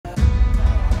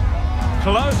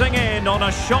closing in on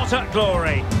a shot at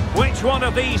glory. Which one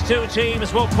of these two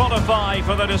teams will qualify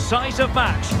for the decisive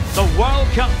match, the World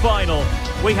Cup final?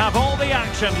 We have all the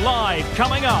action live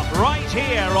coming up right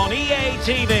here on EA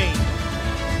TV.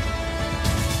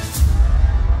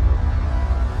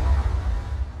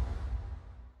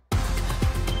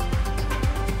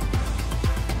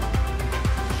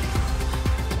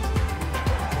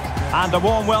 And a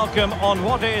warm welcome on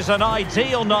what is an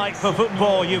ideal night for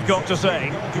football, you've got to say.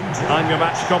 I'm your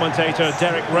match commentator,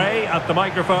 Derek Ray, at the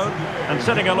microphone. And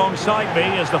sitting alongside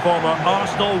me is the former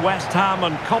Arsenal, West Ham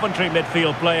and Coventry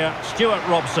midfield player, Stuart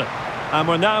Robson. And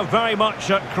we're now very much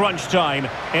at crunch time.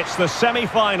 It's the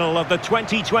semi-final of the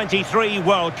 2023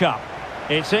 World Cup.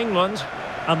 It's England,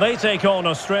 and they take on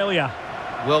Australia.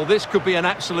 Well, this could be an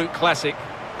absolute classic.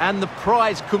 And the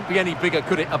prize couldn't be any bigger,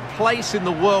 could it? A place in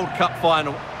the World Cup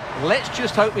final. Let's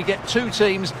just hope we get two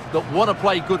teams that want to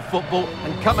play good football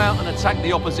and come out and attack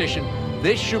the opposition.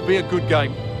 This should be a good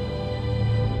game.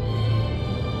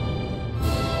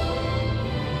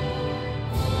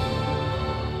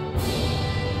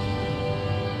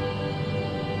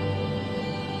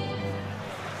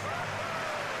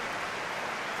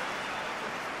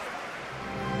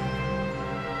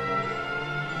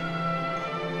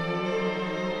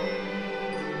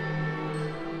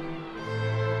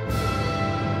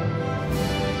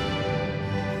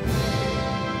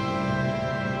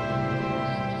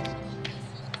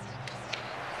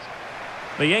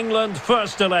 The England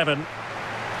first 11.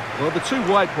 Well, the two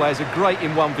wide players are great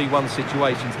in 1v1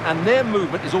 situations, and their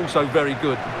movement is also very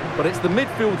good. But it's the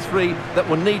midfield three that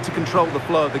will need to control the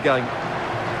flow of the game.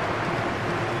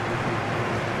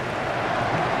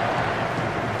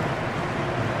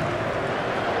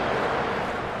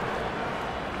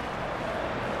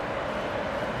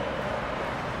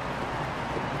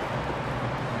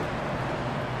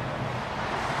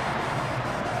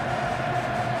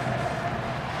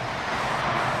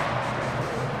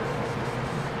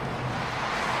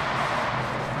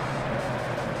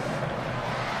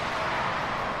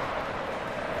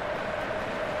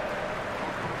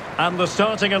 And the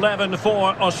starting 11 for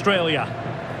Australia.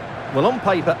 Well, on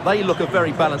paper, they look a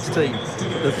very balanced team.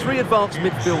 The three advanced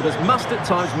midfielders must at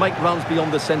times make runs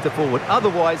beyond the centre forward.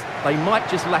 Otherwise, they might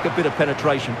just lack a bit of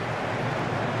penetration.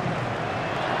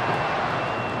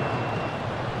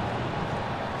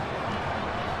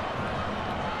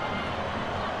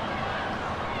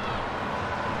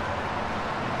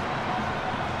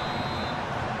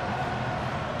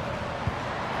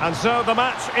 And so the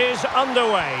match is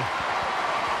underway.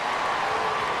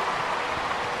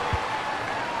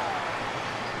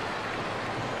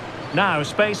 Now,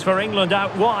 space for England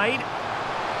out wide.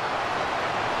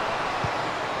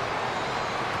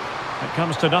 It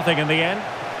comes to nothing in the end.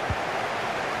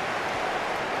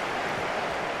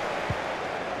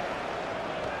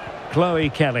 Chloe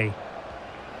Kelly.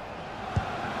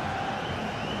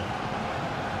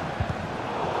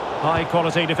 High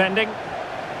quality defending.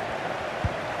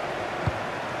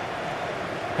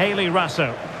 Hayley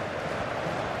Raso.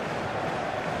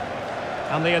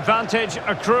 And the advantage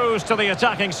accrues to the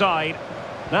attacking side.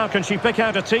 Now can she pick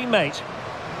out a teammate?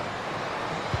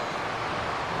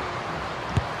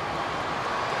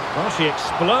 Well, she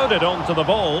exploded onto the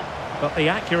ball, but the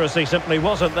accuracy simply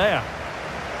wasn't there.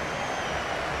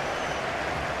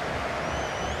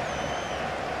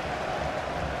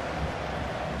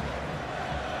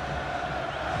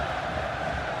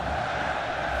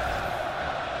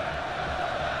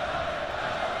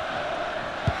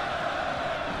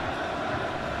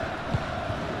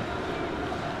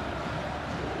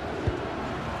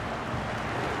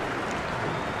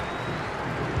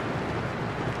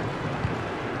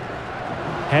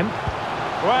 Hemp.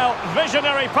 Well,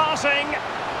 visionary passing.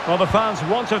 Well, the fans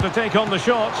wanted to take on the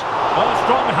shot. A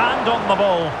strong hand on the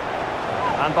ball.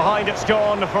 And behind it's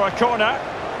gone for a corner.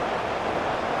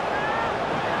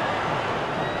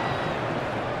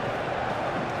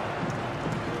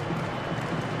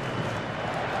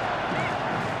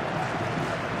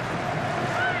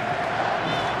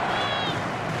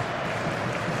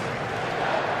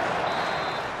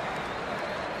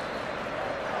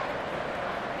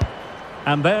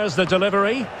 And there's the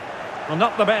delivery. Well,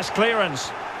 not the best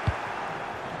clearance.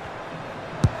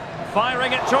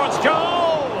 Firing it towards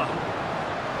goal!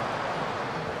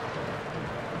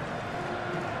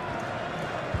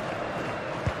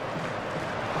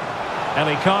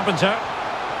 Ellie Carpenter.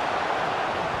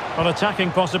 On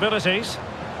attacking possibilities,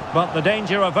 but the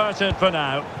danger averted for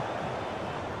now.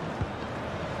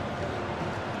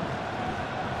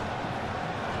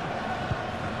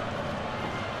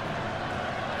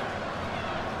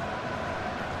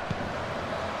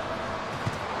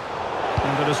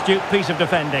 astute piece of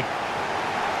defending.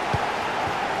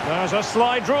 There's a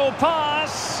slide rule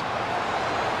pass.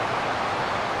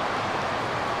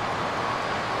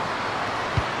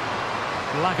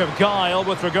 Lack of guile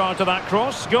with regard to that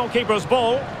cross. Goalkeeper's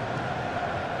ball.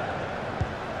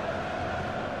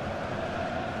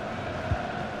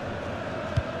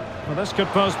 Well, this could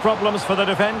pose problems for the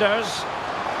defenders.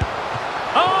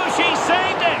 Oh, she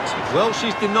saved it! Well,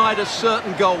 she's denied a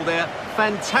certain goal there.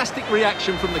 Fantastic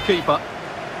reaction from the keeper.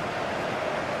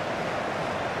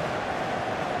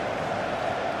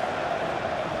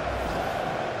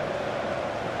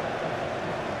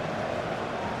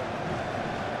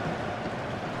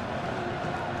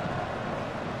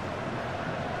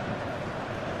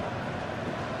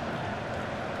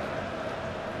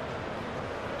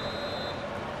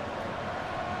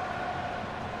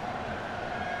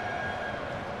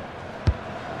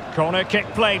 Corner kick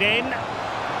played in.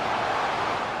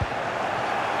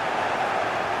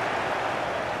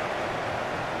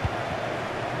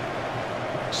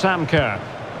 Samker.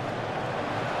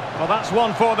 Well, that's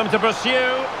one for them to pursue.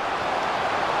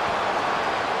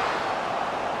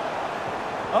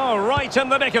 Oh, right in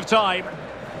the nick of time.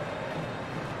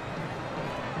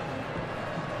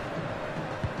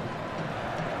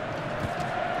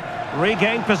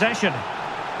 Regained possession.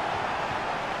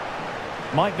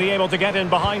 Might be able to get in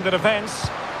behind the defence.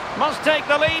 Must take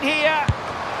the lead here.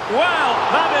 Well,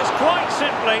 that is quite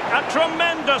simply a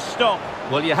tremendous stop.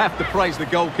 Well, you have to praise the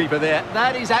goalkeeper there.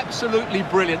 That is absolutely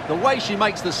brilliant. The way she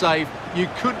makes the save, you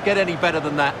couldn't get any better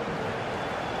than that.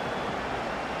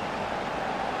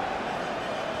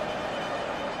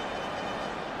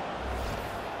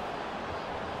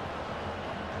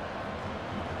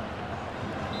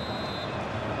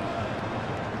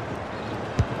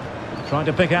 Trying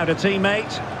to pick out a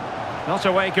teammate. Not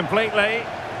away completely.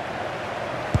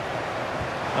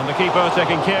 And the keeper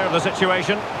taking care of the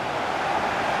situation.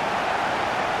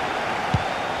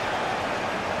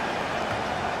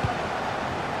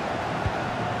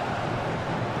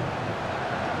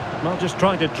 Not just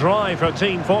trying to drive her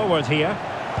team forward here,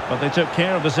 but they took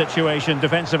care of the situation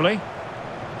defensively.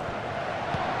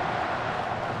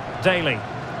 Daly.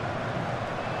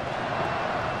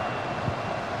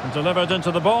 And delivered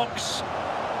into the box.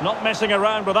 Not messing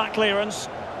around with that clearance.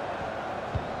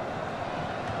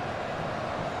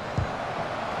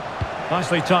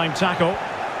 Nicely timed tackle.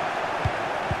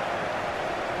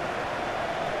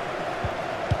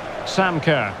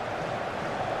 Samker.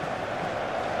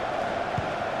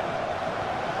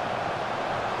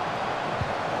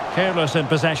 Careless in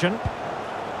possession.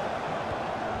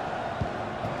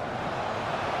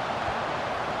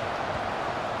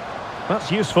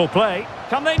 That's useful play.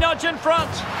 Can they nudge in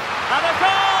front? And a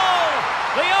goal!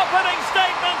 The opening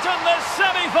statement in this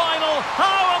semi-final.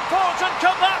 How important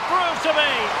could that prove to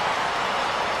be?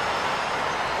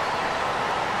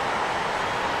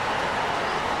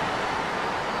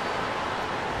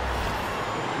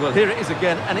 Well, here it is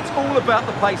again, and it's all about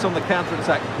the pace on the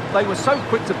counter-attack. They were so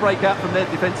quick to break out from their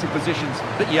defensive positions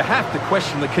that you have to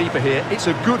question the keeper here. It's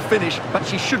a good finish, but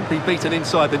she shouldn't be beaten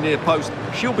inside the near post.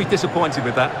 She'll be disappointed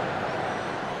with that.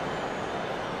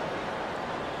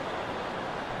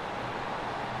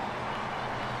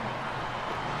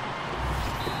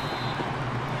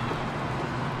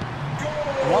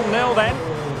 Goal! 1-0 then.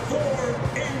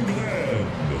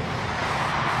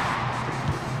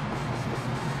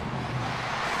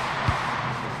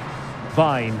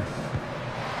 Fine.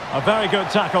 A very good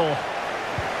tackle.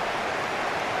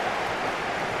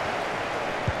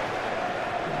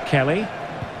 Kelly.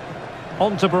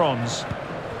 On to Bronze.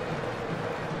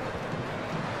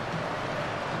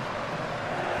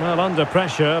 Well, under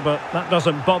pressure, but that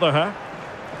doesn't bother her.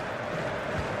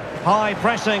 High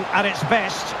pressing at its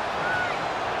best.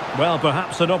 Well,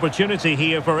 perhaps an opportunity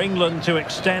here for England to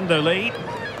extend their lead.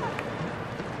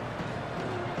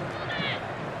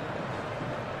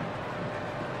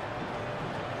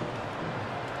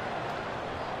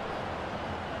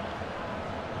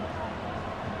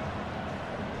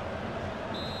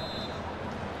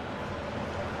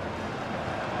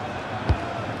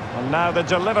 And now the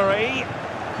delivery.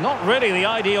 Not really the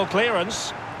ideal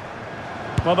clearance.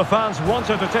 Well, the fans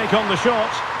wanted to take on the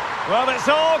shot. Well, it's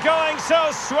all going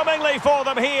so swimmingly for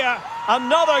them here.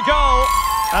 Another goal.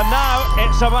 And now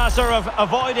it's a matter of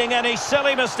avoiding any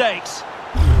silly mistakes.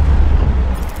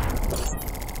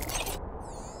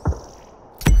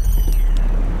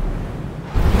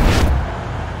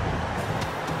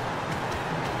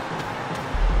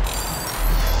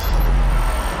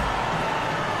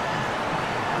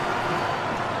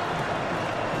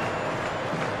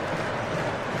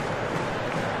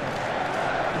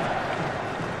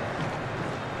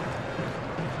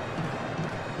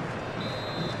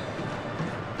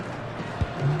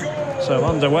 So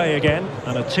underway again,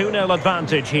 and a 2-0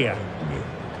 advantage here.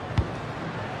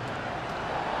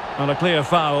 Not a clear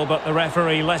foul, but the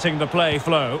referee letting the play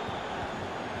flow.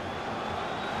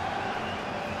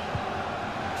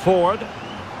 Ford.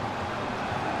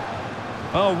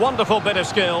 Oh, wonderful bit of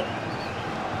skill.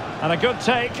 And a good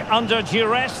take under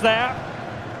duress there.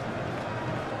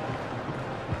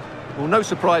 Well, no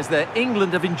surprise there.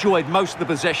 England have enjoyed most of the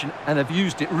possession and have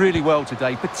used it really well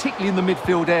today, particularly in the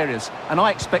midfield areas. And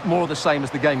I expect more of the same as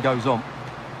the game goes on.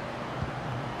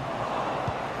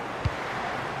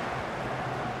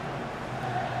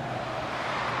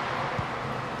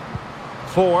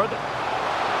 Ford.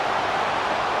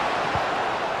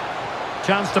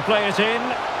 Chance to play it in.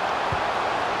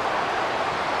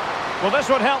 Well, this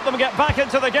would help them get back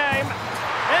into the game.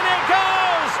 In it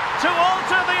goes to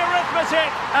alter the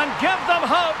arithmetic and give them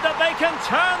hope that they can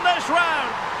turn this round.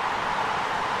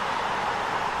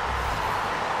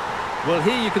 Well,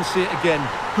 here you can see it again.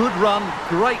 Good run,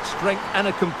 great strength and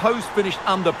a composed finish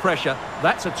under pressure.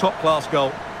 That's a top-class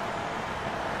goal.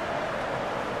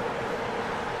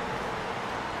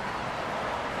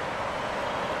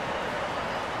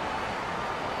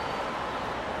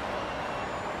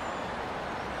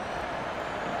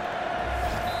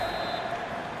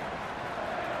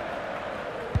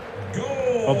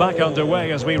 Well, back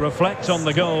underway as we reflect on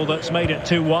the goal that's made it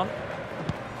 2-1.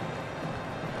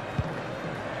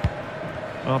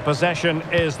 Well, possession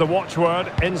is the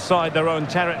watchword inside their own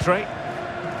territory.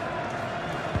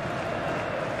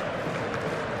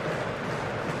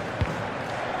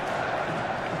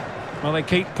 Well, they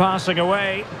keep passing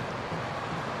away.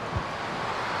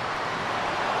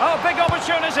 Oh, big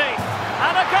opportunity!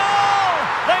 And a goal!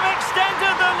 They've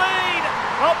extended the lead!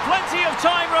 Well, plenty of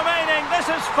time remaining. This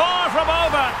is far from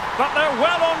over, but they're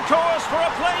well on course for a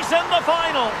place in the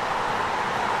final.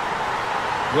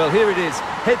 Well, here it is.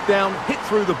 Head down, hit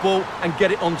through the ball and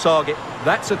get it on target.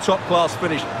 That's a top-class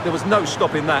finish. There was no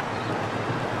stopping that.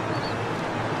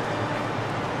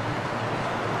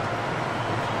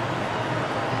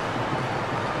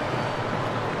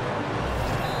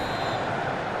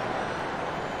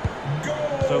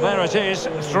 So there it is,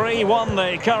 3-1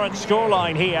 the current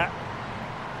scoreline here.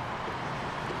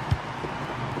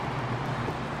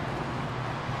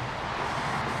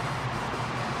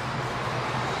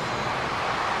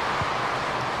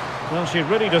 Well, she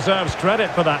really deserves credit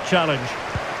for that challenge.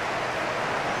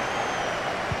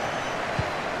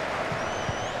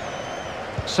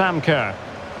 Sam Kerr.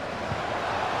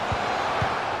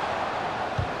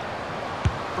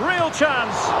 Real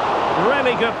chance.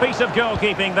 Really good piece of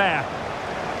goalkeeping there.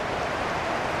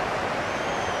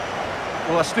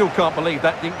 Well, I still can't believe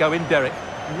that didn't go in, Derek.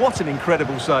 What an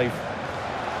incredible save.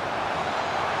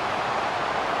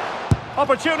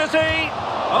 Opportunity.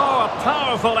 Oh, a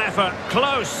powerful effort.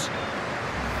 Close.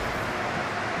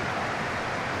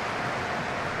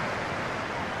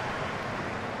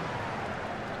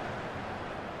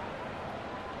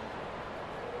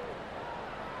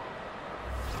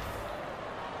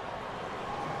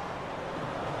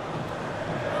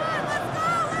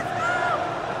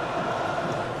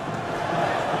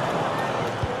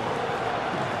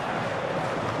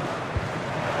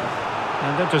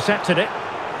 And intercepted it.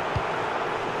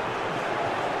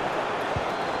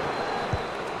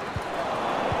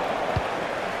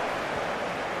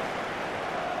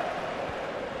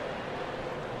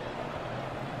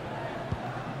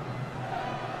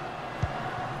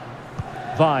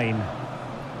 Vine.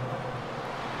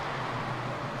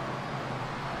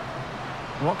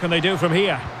 What can they do from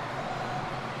here?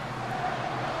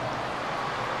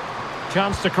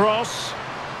 Chance to cross.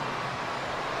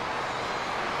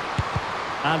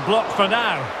 And blocked for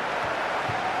now.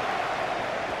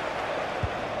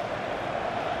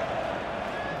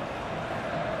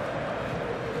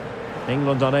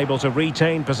 England unable to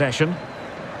retain possession.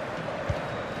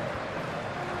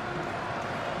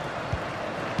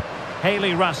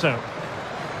 Hayley Raso.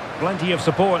 Plenty of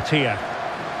support here.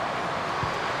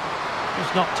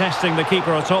 Just not testing the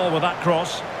keeper at all with that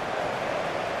cross.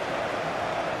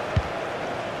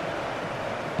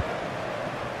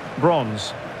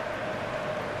 Bronze.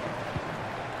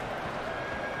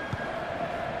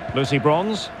 Lucy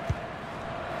Bronze.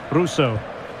 Russo.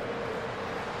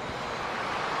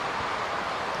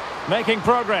 Making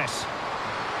progress.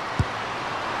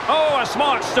 Oh, a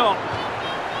smart stop.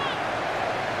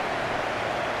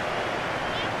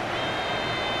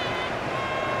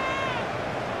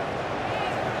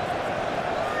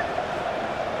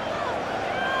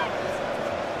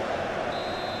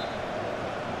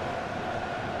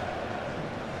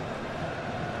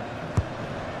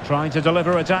 Trying to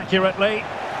deliver it accurately.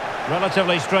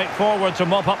 Relatively straightforward to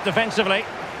mop up defensively.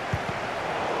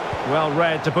 Well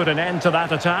read to put an end to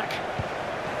that attack.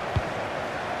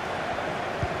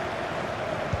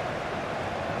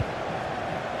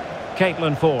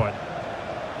 Caitlin Ford.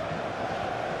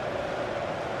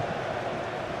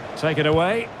 Take it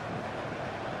away.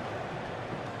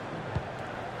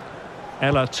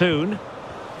 Ella Toon.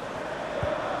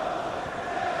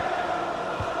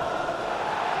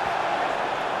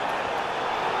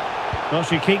 Well,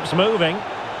 she keeps moving.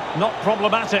 Not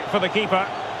problematic for the keeper.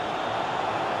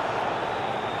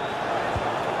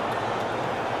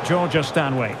 Georgia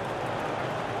Stanway.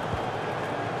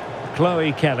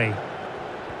 Chloe Kelly.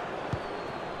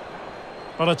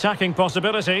 Well, attacking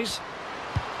possibilities.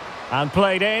 And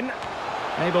played in.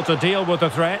 Able to deal with the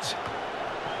threat.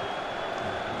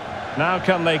 Now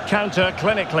can they counter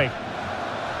clinically?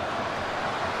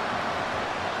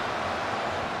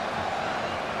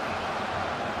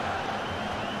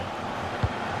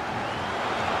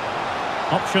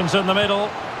 Options in the middle.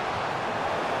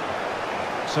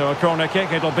 So a corner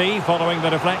kick it'll be following the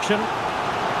deflection.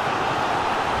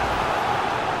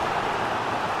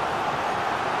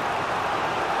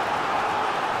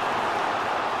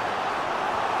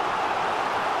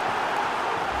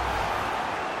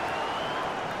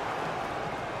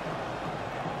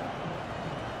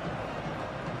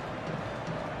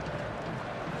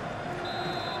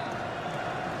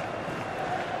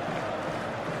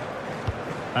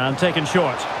 And taken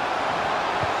short.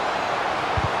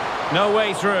 No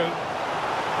way through.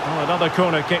 Well, another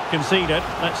corner kick conceded.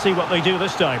 Let's see what they do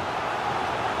this time.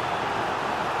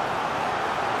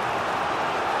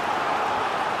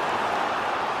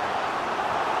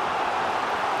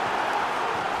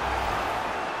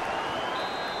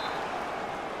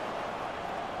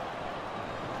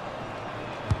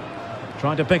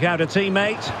 Trying to pick out a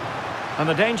teammate. And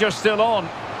the danger's still on.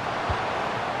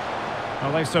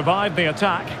 Well, they survived the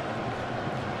attack.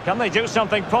 Can they do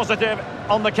something positive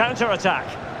on the counter-attack?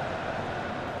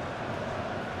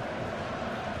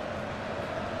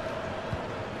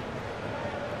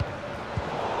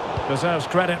 Deserves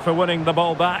credit for winning the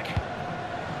ball back.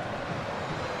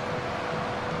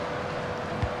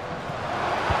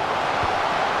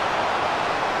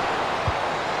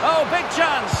 Oh, big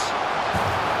chance.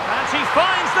 And she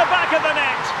finds the back of the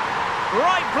net.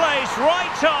 Right place,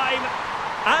 right time.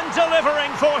 And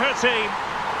delivering for her team.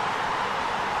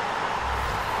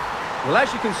 Well,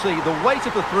 as you can see, the weight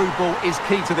of the through ball is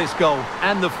key to this goal.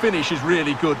 And the finish is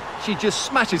really good. She just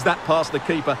smashes that past the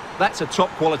keeper. That's a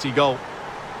top-quality goal.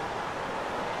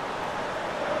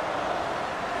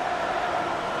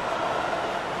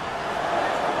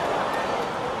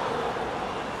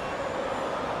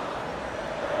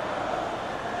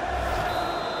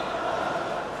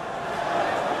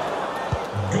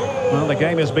 Well, the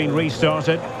game has been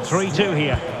restarted. 3-2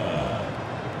 here.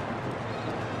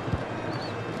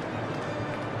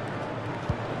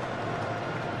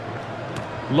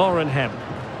 Lauren Hemp.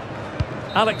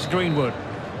 Alex Greenwood.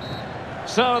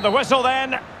 So the whistle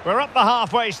then. We're up the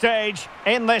halfway stage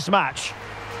in this match.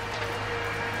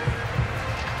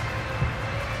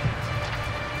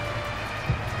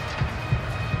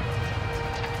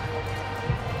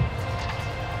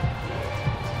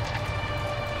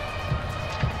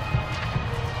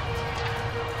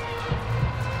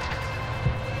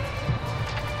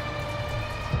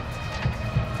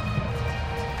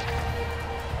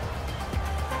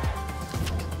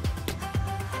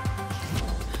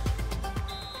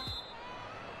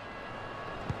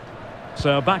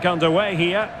 So back underway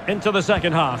here into the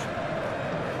second half.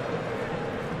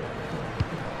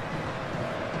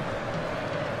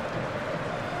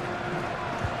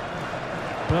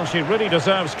 Well, she really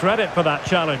deserves credit for that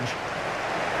challenge.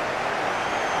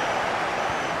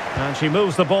 And she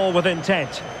moves the ball with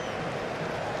intent.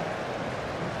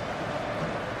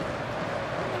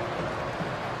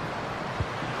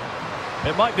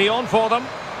 It might be on for them.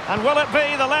 And will it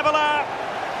be the leveller?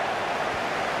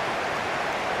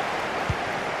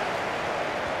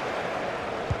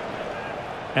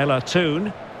 Ella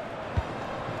Toon.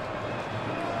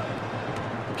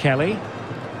 Kelly.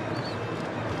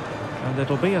 And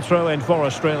it'll be a throw-in for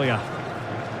Australia.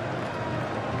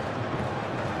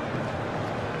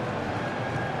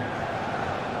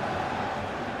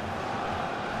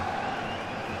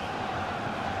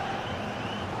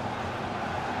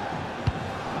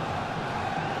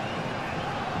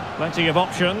 Plenty of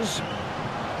options.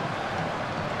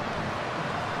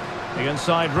 The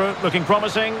inside route looking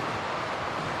promising.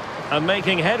 And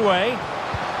making headway.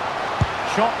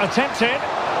 Shot attempted.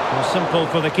 Well, simple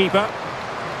for the keeper.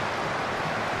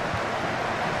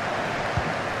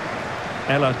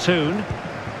 Ella Toon.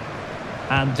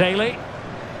 And Daly.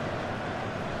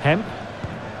 Hemp.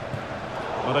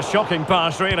 What a shocking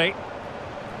pass, really.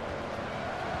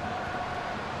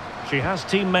 She has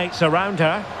teammates around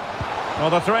her. Well,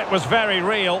 the threat was very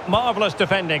real. Marvellous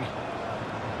defending.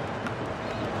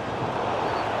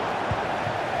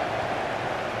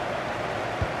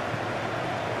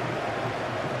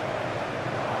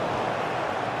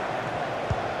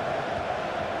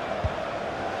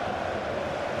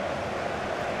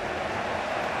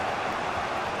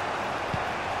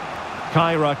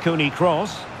 Kyra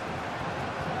Cooney-Cross.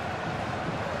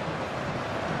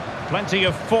 Plenty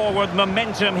of forward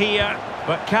momentum here,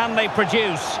 but can they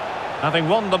produce? Having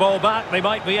won the ball back, they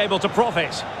might be able to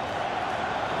profit.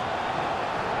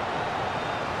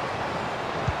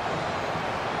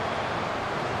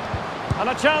 And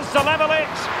a chance to level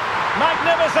it.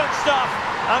 Magnificent stuff.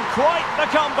 And quite the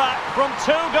comeback from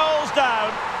 2 goals down.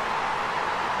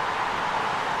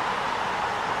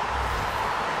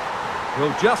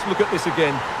 Well, just look at this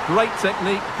again. Great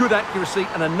technique, good accuracy,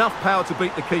 and enough power to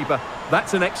beat the keeper.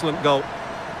 That's an excellent goal.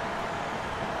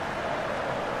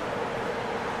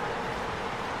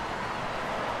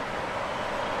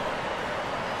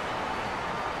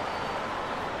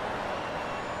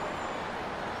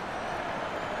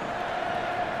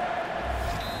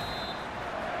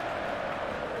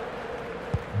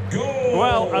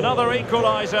 Well, another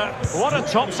equaliser. What a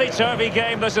topsy-turvy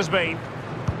game this has been.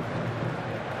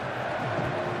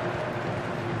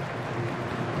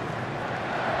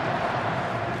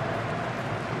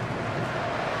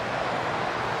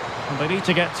 They need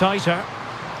to get tighter.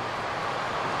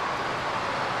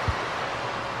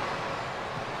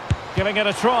 Giving it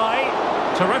a try.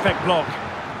 Terrific block.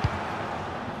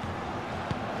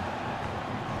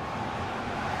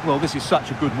 Well, this is such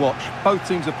a good watch. Both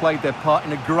teams have played their part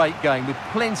in a great game with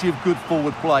plenty of good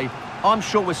forward play. I'm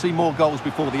sure we'll see more goals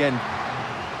before the end.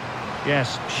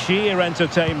 Yes, sheer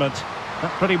entertainment.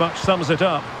 That pretty much sums it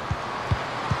up.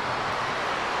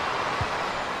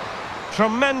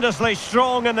 Tremendously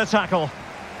strong in the tackle.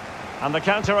 And the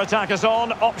counter-attack is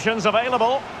on, options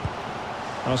available.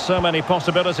 There are so many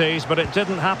possibilities, but it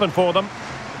didn't happen for them.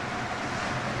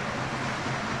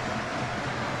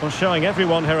 Well, showing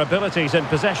everyone her abilities in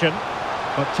possession,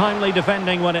 but timely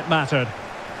defending when it mattered.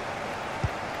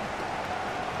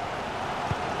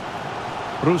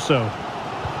 Russo.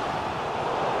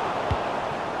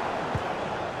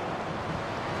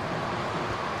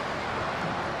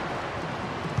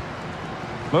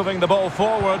 Moving the ball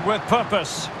forward with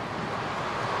purpose.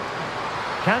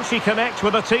 Can she connect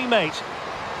with a teammate?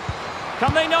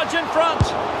 Can they nudge in front?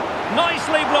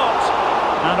 Nicely blocked.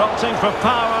 And opting for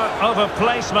power over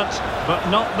placement, but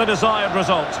not the desired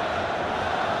result.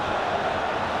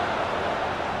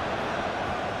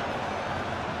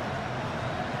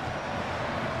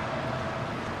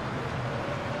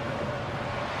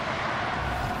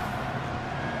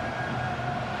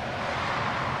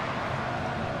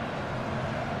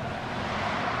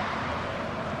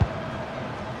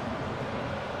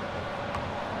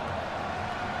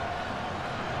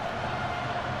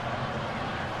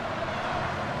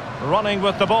 Running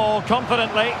with the ball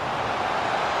confidently.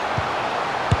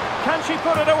 Can she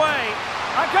put it away?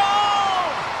 A goal!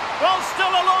 Well, still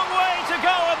a long way to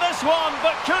go in this one,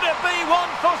 but could it be 1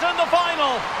 foot in the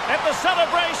final? If the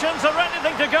celebrations are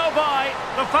anything to go by,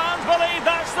 the fans believe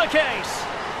that's the case.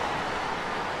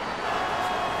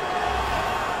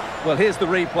 Well, here's the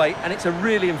replay, and it's a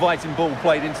really inviting ball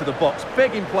played into the box,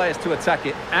 begging players to attack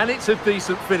it, and it's a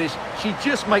decent finish. She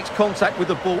just makes contact with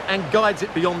the ball and guides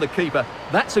it beyond the keeper.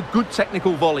 That's a good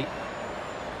technical volley.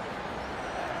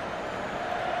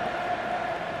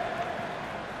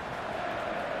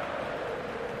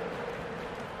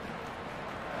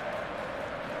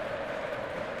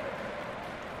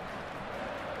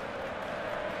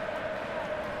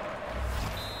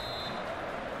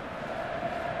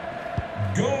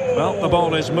 Well, the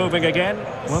ball is moving again.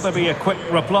 Will there be a quick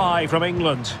reply from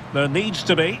England? There needs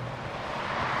to be.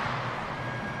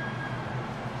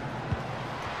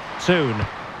 Toon.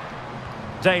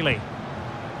 Daly.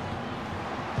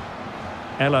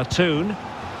 Ella Toon.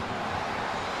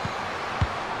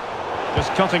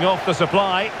 Just cutting off the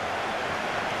supply.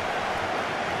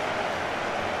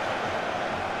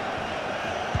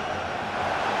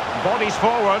 Bodies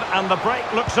forward and the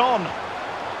break looks on.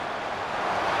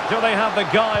 Do they have the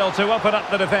guile to open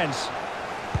up the defence?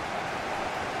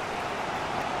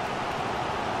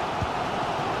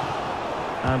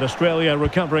 And Australia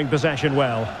recovering possession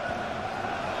well.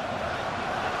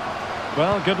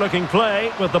 Well, good-looking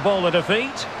play with the ball at her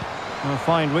feet. A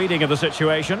fine reading of the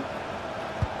situation.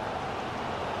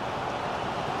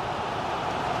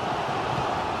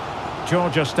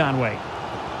 Georgia Stanway.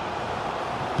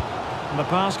 And the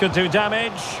pass could do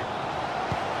damage.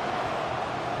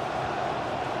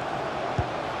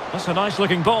 That's a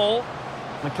nice-looking ball.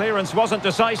 The clearance wasn't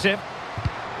decisive.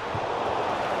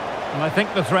 And I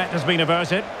think the threat has been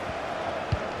averted.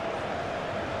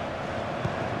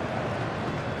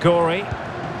 Corey.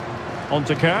 On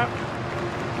to Kerr.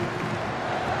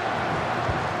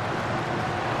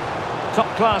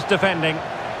 Top-class defending.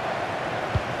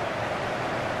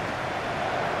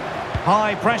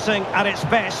 High pressing at its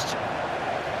best.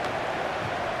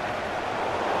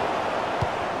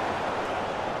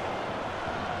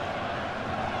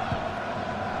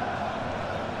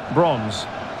 Bronze.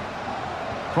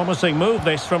 Promising move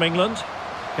this from England.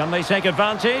 Can they take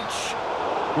advantage?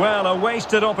 Well, a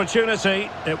wasted opportunity.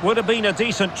 It would have been a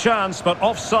decent chance, but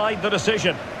offside the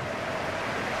decision.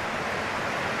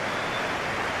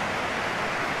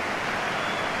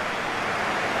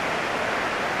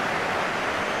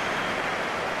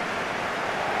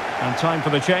 And time for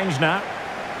the change now.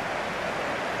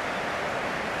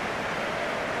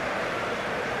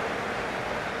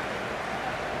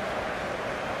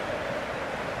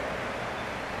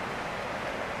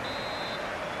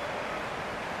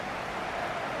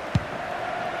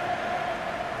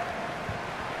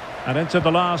 And into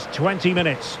the last 20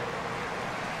 minutes.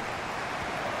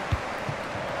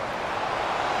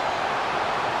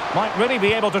 Might really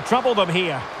be able to trouble them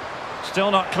here.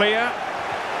 Still not clear.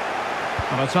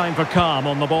 And a time for calm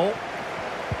on the ball.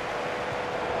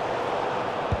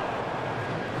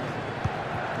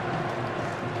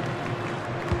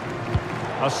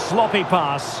 A sloppy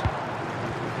pass.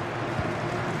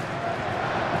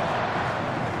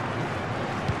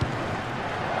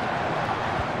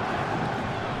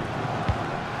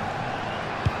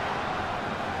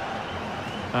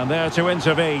 And there to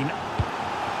intervene.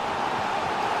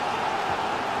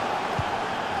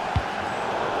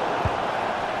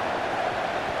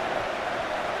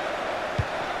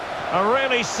 A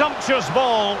really sumptuous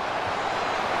ball.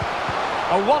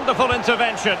 A wonderful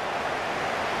intervention.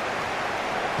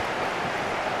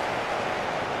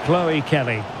 Chloe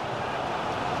Kelly.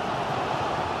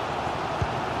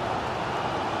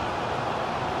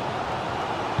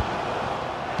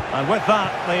 And with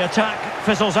that, the attack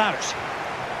fizzles out.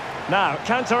 Now,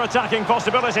 counter-attacking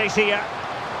possibilities here.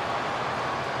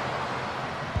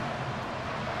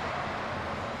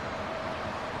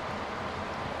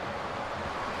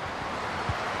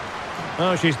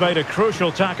 Oh, she's made a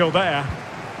crucial tackle there.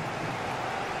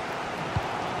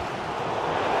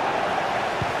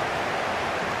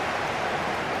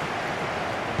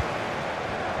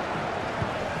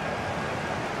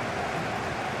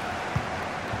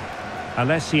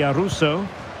 Alessia Russo.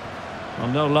 Well,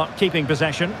 no luck keeping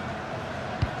possession.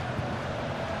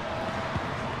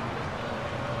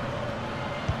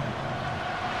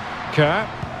 Kerr.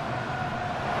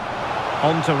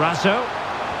 On to Rasso.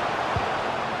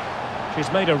 She's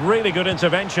made a really good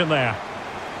intervention there.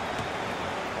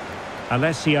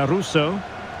 Alessia Russo.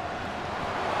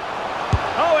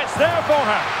 Oh, it's there for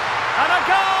her. And a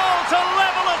goal to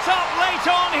level it up late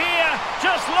on here.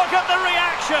 Just look at the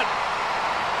reaction.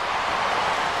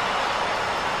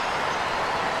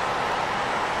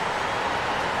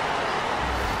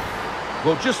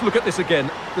 Well, just look at this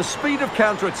again. The speed of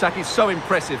counter-attack is so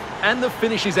impressive, and the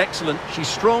finish is excellent. She's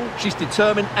strong, she's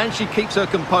determined, and she keeps her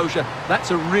composure. That's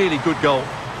a really good goal.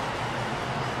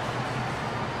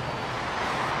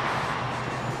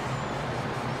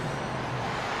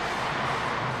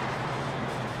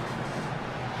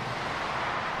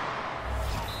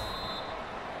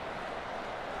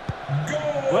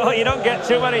 Well, you don't get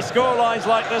too many scorelines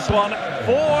like this one.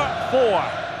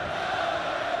 4-4.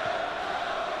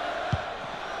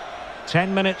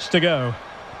 10 minutes to go.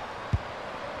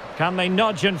 Can they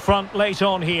nudge in front late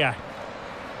on here?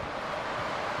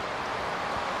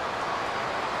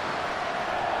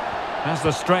 Has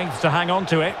the strength to hang on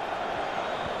to it.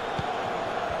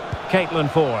 Caitlin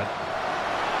Ford.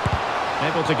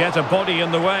 Able to get a body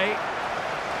in the way.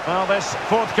 Well, this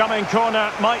forthcoming corner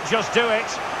might just do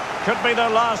it. Could be their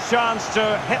last chance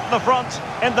to hit the front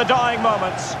in the dying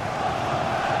moments.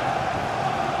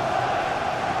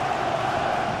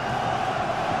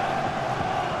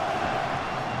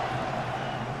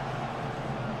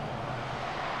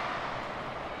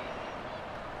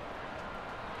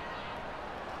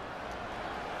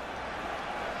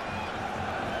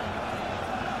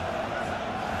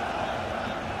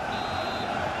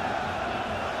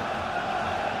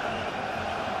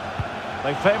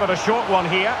 They favoured a short one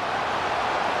here.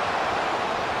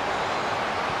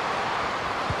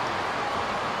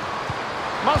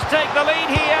 Must take the lead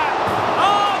here.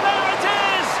 Oh, there it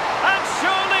is! And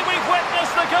surely we've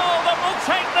witnessed the goal that will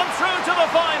take them through to the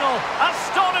final.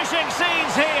 Astonishing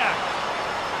scenes here.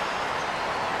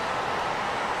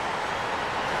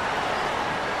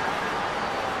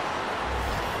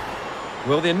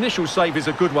 Well, the initial save is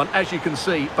a good one, as you can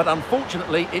see, but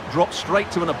unfortunately it dropped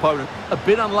straight to an opponent. A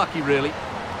bit unlucky, really.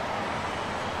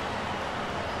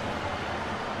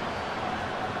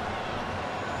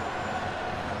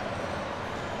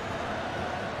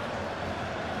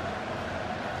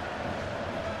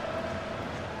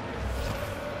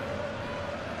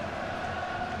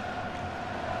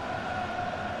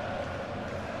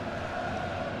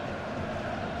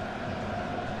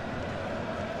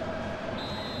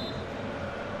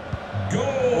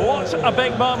 What a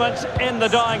big moment in the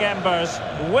dying embers.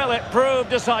 Will it prove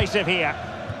decisive here?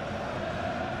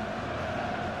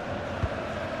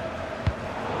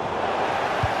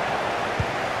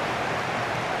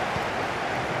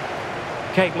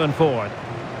 Caitlin Ford.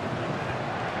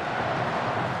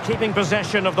 Keeping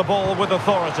possession of the ball with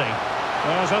authority.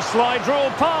 There's a slide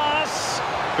rule pass.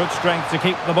 Good strength to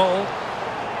keep the ball.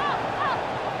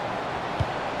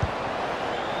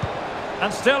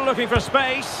 And still looking for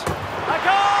space. A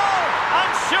goal!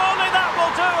 And surely that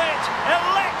will do it!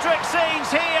 Electric scenes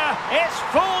here. It's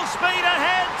full speed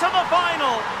ahead to the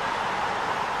final.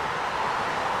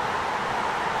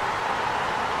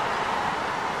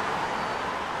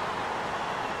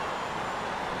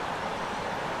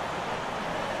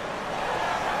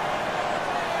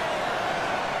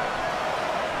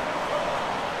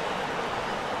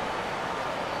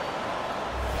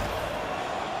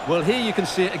 Well, here you can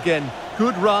see it again.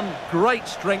 Good run, great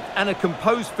strength, and a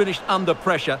composed finish under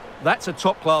pressure. That's a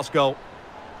top-class goal.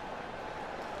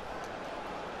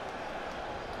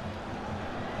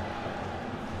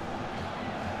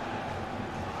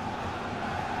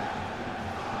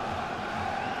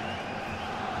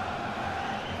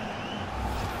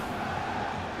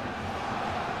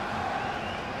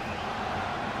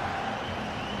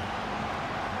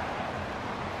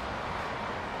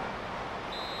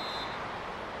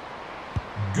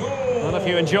 Well, if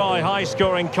you enjoy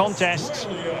high-scoring contests,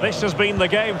 this has been the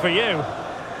game for you.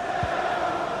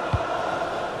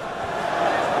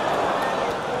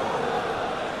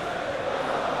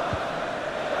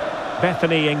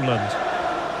 Bethany, England.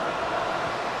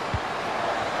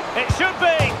 It should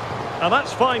be! And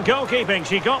that's fine goalkeeping.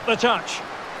 She got the touch.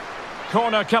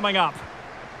 Corner coming up.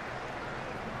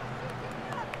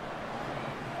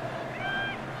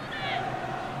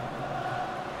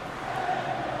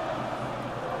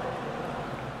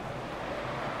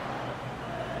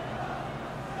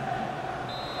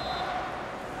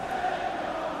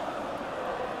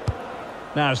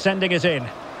 Now sending it in.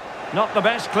 Not the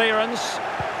best clearance.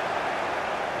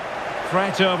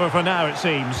 Threat over for now, it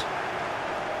seems.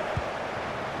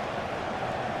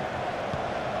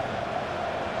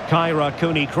 Kyra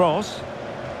Cooney-Cross.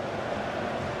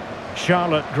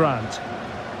 Charlotte Grant.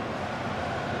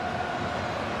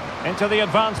 Into the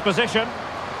advanced position.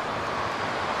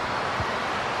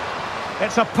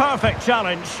 It's a perfect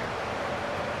challenge.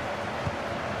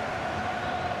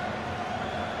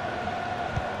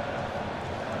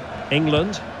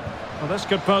 England. Well, this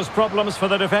could pose problems for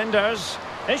the defenders.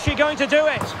 Is she going to do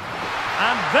it?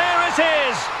 And there it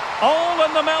is! All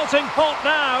in the melting pot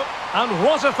now. And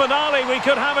what a finale we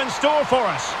could have in store for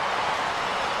us.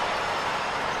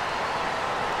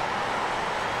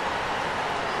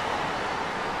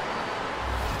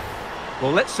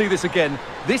 Well, let's see this again.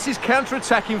 This is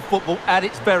counter-attacking football at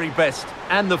its very best.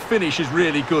 And the finish is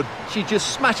really good. She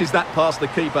just smashes that past the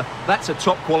keeper. That's a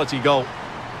top-quality goal.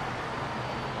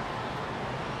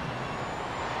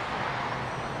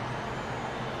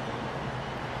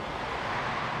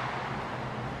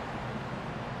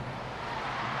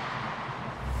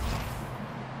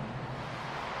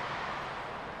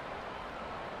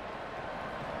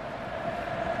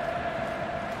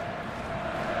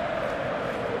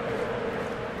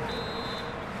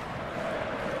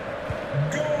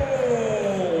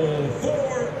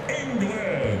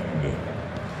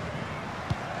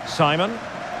 Simon.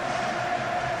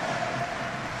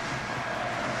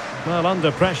 Well,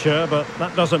 under pressure, but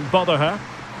that doesn't bother her.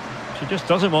 She just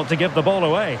doesn't want to give the ball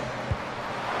away.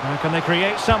 Now can they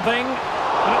create something?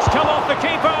 And it's come off the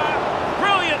keeper.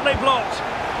 Brilliantly blocked.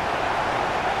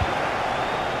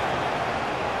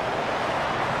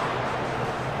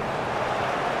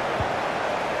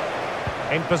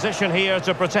 In position here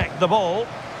to protect the ball.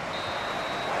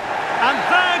 And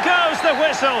there goes the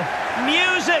whistle.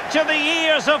 Music to the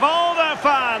ears of all their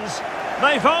fans.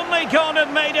 They've only gone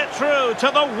and made it through to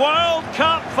the World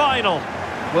Cup final.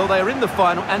 Well, they are in the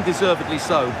final, and deservedly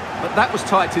so. But that was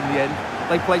tight in the end.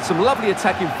 They played some lovely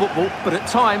attacking football, but at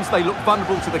times they looked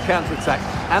vulnerable to the counter-attack.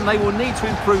 And they will need to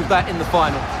improve that in the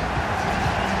final.